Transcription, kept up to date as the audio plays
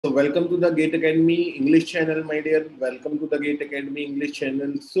So welcome to the Gate Academy English channel, my dear. Welcome to the Gate Academy English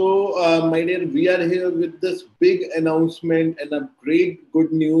channel. So, my dear, we are here with this big announcement and a great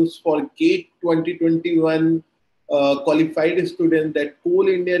good news for Gate 2021 qualified student that Coal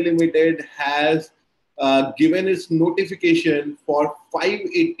India Limited has given its notification for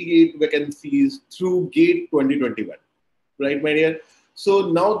 588 vacancies through Gate 2021. Right, my dear?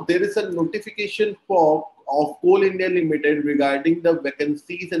 So now there is a notification for of Coal India Limited regarding the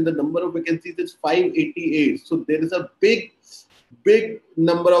vacancies, and the number of vacancies is 588. So there is a big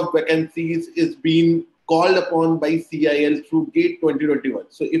number of vacancies is being called upon by CIL through Gate 2021.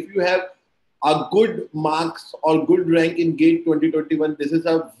 So if you have a good marks or good rank in Gate 2021, this is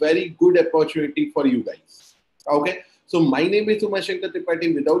a very good opportunity for you guys. Okay. So my name is Umashankar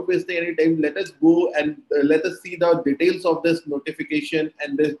Tripathi. Without wasting any time, let us go and let us see the details of this notification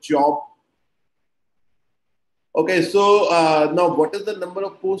and this job. Okay, so now what is the number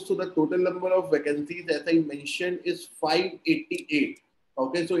of posts? So the total number of vacancies, as I mentioned, is 588.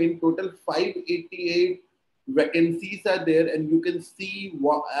 Okay, so in total 588 vacancies are there, and you can see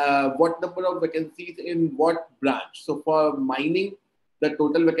what number of vacancies in what branch. So for mining, the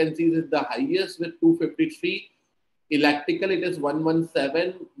total vacancies is the highest with 253. Electrical, it is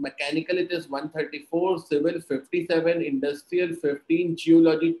 117. Mechanical, it is 134. Civil, 57. Industrial, 15.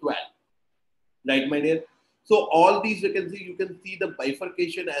 Geology, 12. Right, my dear? So all these vacancies, you can see the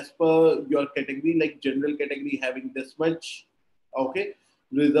bifurcation as per your category, like general category having this much, okay,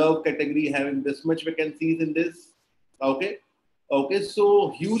 reserve category having this much vacancies in this, okay, okay. So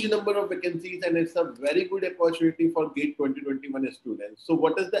huge number of vacancies, and it's a very good opportunity for Gate 2021 students. So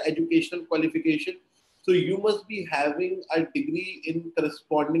what is the educational qualification? So you must be having a degree in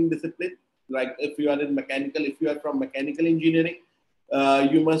corresponding discipline, like if you are in mechanical, if you are from mechanical engineering,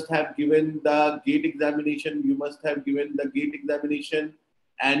 you must have given the gate examination. You must have given the gate examination,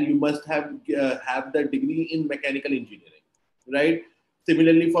 and you must have the degree in mechanical engineering, right?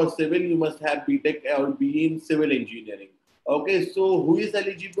 Similarly, for civil, you must have BTech or BE in civil engineering. Okay, so who is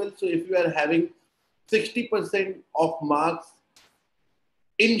eligible? So if you are having 60% of marks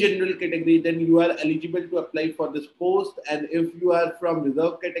in general category, then you are eligible to apply for this post. And if you are from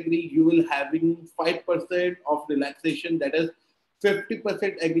reserve category, you will having 5% of relaxation, that is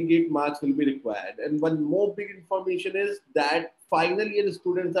 50% aggregate marks will be required. And one more big information is that final year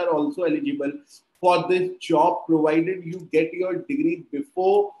students are also eligible for this job, provided you get your degree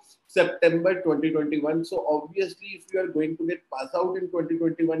before September 2021. So obviously, if you are going to get pass out in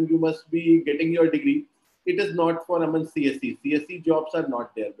 2021, you must be getting your degree. It is not for among CSC. CSC jobs are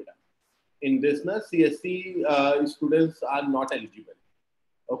not there, beta. In this, na, CSC students are not eligible.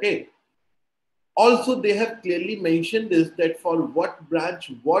 Okay. Also, they have clearly mentioned this, that for what branch,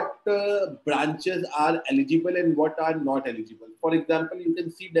 what branches are eligible and what are not eligible. For example, you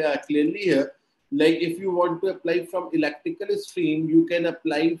can see that clearly here, like if you want to apply from electrical stream, you can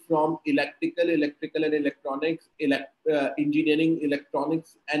apply from electrical and electronics, engineering,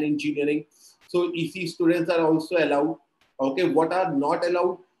 electronics and engineering. So EC students are also allowed. Okay, what are not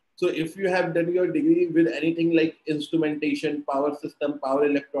allowed? So if you have done your degree with anything like instrumentation, power system, power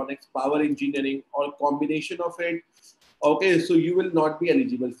electronics, power engineering, or combination of it, okay, so you will not be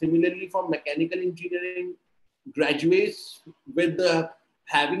eligible. Similarly, for mechanical engineering, graduates with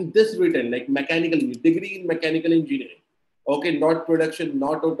having this written, like mechanical degree in mechanical engineering, okay, not production,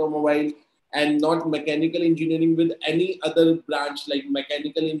 not automobile, and not mechanical engineering with any other branch, like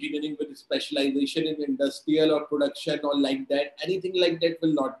mechanical engineering with specialization in industrial or production or like that, anything like that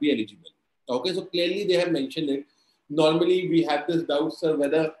will not be eligible. Okay, so clearly they have mentioned it. Normally we have this doubt, sir,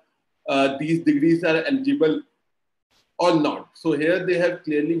 whether these degrees are eligible or not. So here they have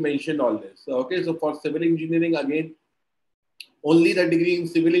clearly mentioned all this. Okay, so for civil engineering, again, only the degree in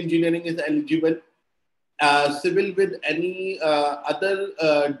civil engineering is eligible. Civil with any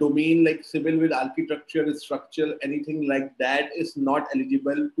other domain, like civil with architecture, structure, anything like that is not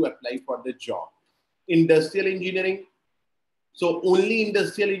eligible to apply for the job. Industrial engineering, so only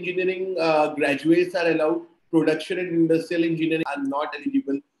industrial engineering graduates are allowed. Production and industrial engineering are not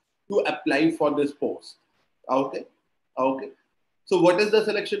eligible to apply for this post. Okay, okay. So what is the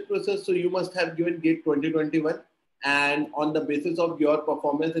selection process? So you must have given GATE 2021, and on the basis of your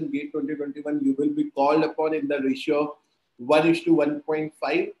performance in GATE 2021, you will be called upon in the ratio of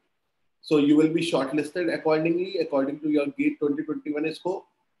 1:1.5. So you will be shortlisted accordingly, according to your GATE 2021 score.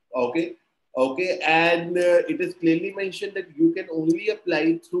 Okay. Okay. And it is clearly mentioned that you can only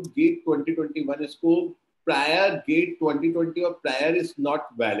apply through GATE 2021 score. Prior GATE 2020 or prior is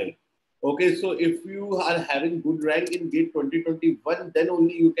not valid. Okay. So if you are having good rank in GATE 2021, then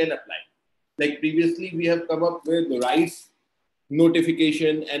only you can apply. Like previously, we have come up with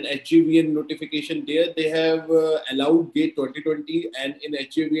notification and HGVN notification. There they have allowed gate 2020, and in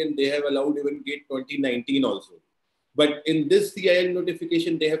HGVN they have allowed even gate 2019 also. But in this CIL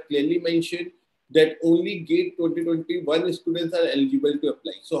notification, they have clearly mentioned that only gate 2021 students are eligible to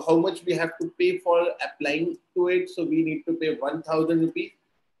apply. So how much we have to pay for applying to it? So we need to pay 1,000 rupees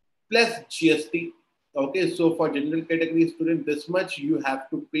plus GST. Okay, so for general category student, this much you have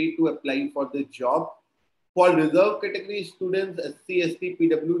to pay to apply for the job. For reserve category students, SC, ST,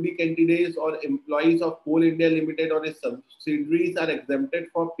 PWD candidates or employees of Coal India Limited or its subsidiaries are exempted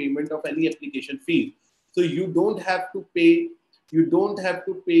for payment of any application fees. So you don't have to pay. You don't have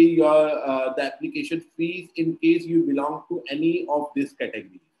to pay your the application fees in case you belong to any of these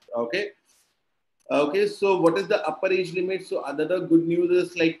categories. Okay. Okay. So what is the upper age limit? So another good news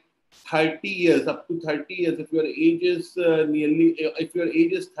is like 30 years, up to 30 years. If your age is if your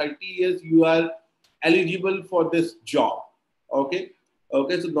age is 30 years, you are eligible for this job. Okay.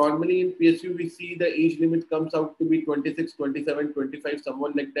 Okay. So normally in PSU, we see the age limit comes out to be 26, 27, 25,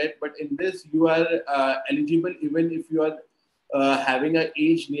 someone like that. But in this, you are eligible even if you are having an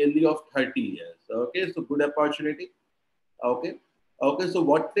age nearly of 30 years. Okay. So good opportunity. Okay. Okay. So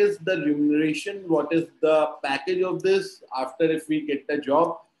what is the remuneration? What is the package of this after if we get the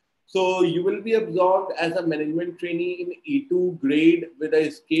job? So you will be absorbed as a management trainee in E2 grade with a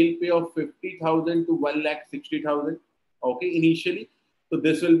scale pay of 50,000 to 1,60,000. Okay, initially. So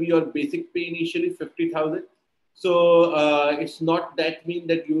this will be your basic pay initially, 50,000. So it's not that mean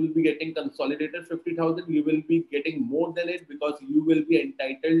that you will be getting consolidated 50,000. You will be getting more than it because you will be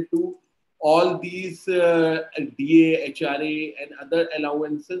entitled to all these DA, HRA, and other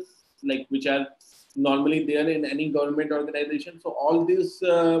allowances like which are normally there in any government organization. So all these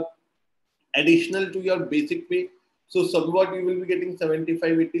additional to your basic pay. So somewhat you will be getting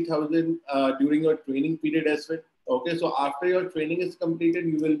 75, 80,000 during your training period as well. Okay, so after your training is completed,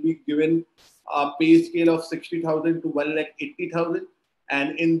 you will be given a pay scale of 60,000 to 1,80,000.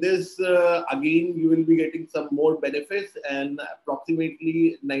 And in this, again, you will be getting some more benefits and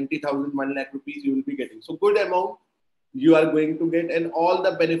approximately 90,000, 1 lakh rupees you will be getting. So good amount you are going to get, and all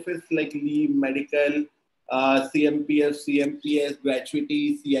the benefits like leave, medical, CMPF, CMPS,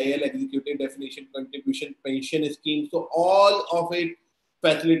 gratuity, CIL, executive definition contribution, pension scheme. So all of it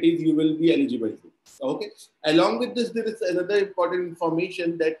facilities you will be eligible to. Okay. Along with this, there is another important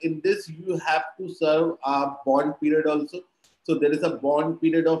information that in this you have to serve a bond period also. So there is a bond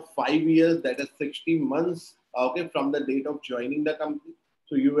period of 5 years, that is 60 months. Okay, from the date of joining the company.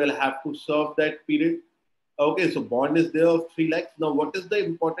 So you will have to serve that period. Okay, so bond is there of 3 lakhs. Now, what is the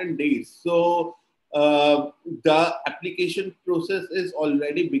important dates? So the application process is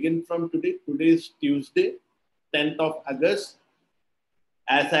already begin from today. Today is Tuesday, 10th of August.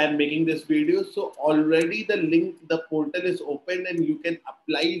 As I am making this video, so already the link, the portal is open and you can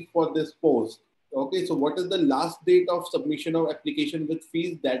apply for this post. Okay, so what is the last date of submission of application with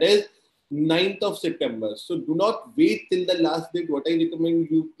fees? That is 9th of September. So do not wait till the last date. What I recommend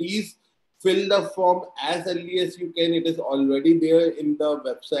you, please fill the form as early as you can. It is already there in the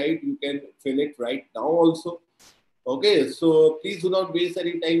website. You can fill it right now also. Okay, so please do not waste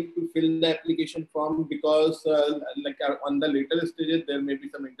any time to fill the application form because on the later stages, there may be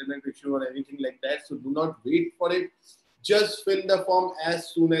some internet issue or anything like that. So do not wait for it. Just fill the form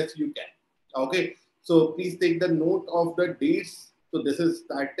as soon as you can. Okay, so please take the note of the dates. So this is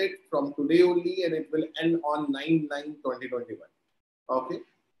started from today only and it will end on 9/9/2021. Okay.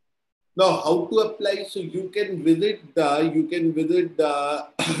 Now, how to apply? So you can visit the you can visit the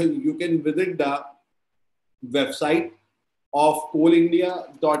website of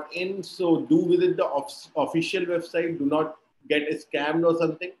coalindia.in. So do visit the official website. Do not get scammed or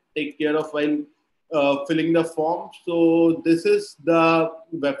something. Take care of while filling the form. So this is the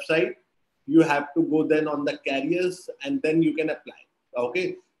website. You have to go then on the carriers and then you can apply.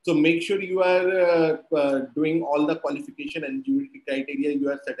 Okay. So make sure you are doing all the qualification and eligibility criteria you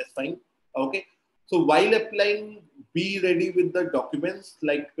are satisfying. Okay. So while applying, be ready with the documents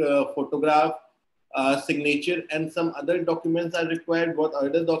like photograph, signature, and some other documents are required. What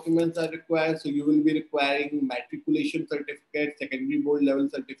other documents are required? So you will be requiring matriculation certificate, secondary board level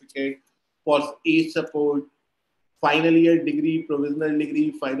certificate, for age support, final year degree, provisional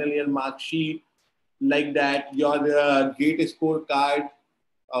degree, final year mark sheet, like that, your GATE score card,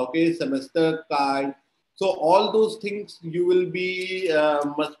 okay, semester card. So all those things you will be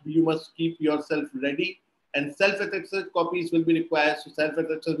you must keep yourself ready, and self-attested copies will be required. So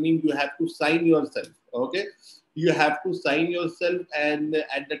self-attested means you have to sign yourself. Okay, you have to sign yourself, and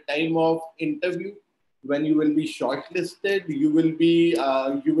at the time of interview, when you will be shortlisted, you will be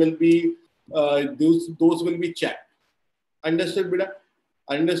those will be checked. Understood, Bida.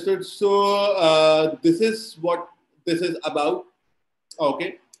 Understood. So this is what this is about.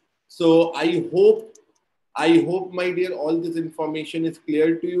 Okay. So I hope, my dear, all this information is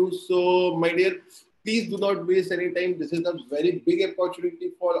clear to you. So, my dear, please do not waste any time. This is a very big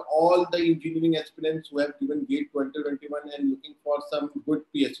opportunity for all the engineering aspirants who have given GATE 2021 and looking for some good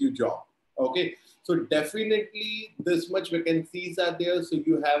PSU job. Okay. So definitely this much vacancies are there. So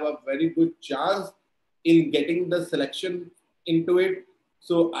you have a very good chance in getting the selection into it.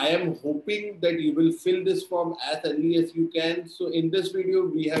 So I am hoping that you will fill this form as early as you can. So in this video,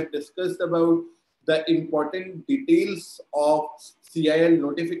 we have discussed about the important details of CIL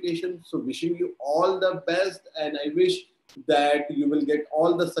notification. So wishing you all the best, and I wish that you will get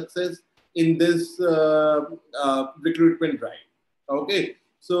all the success in this recruitment drive. Okay.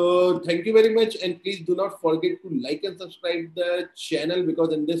 So thank you very much, and please do not forget to like and subscribe the channel,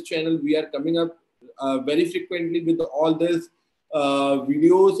 because in this channel we are coming up very frequently with all this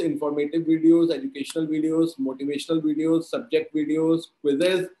videos, informative videos, educational videos, motivational videos, subject videos,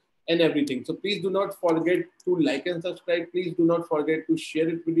 quizzes, and everything. So please do not forget to like and subscribe. Please do not forget to share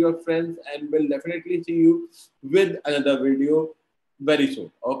it with your friends, and we'll definitely see you with another video very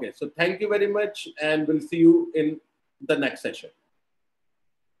soon. Okay, so thank you very much, and we'll see you in the next session.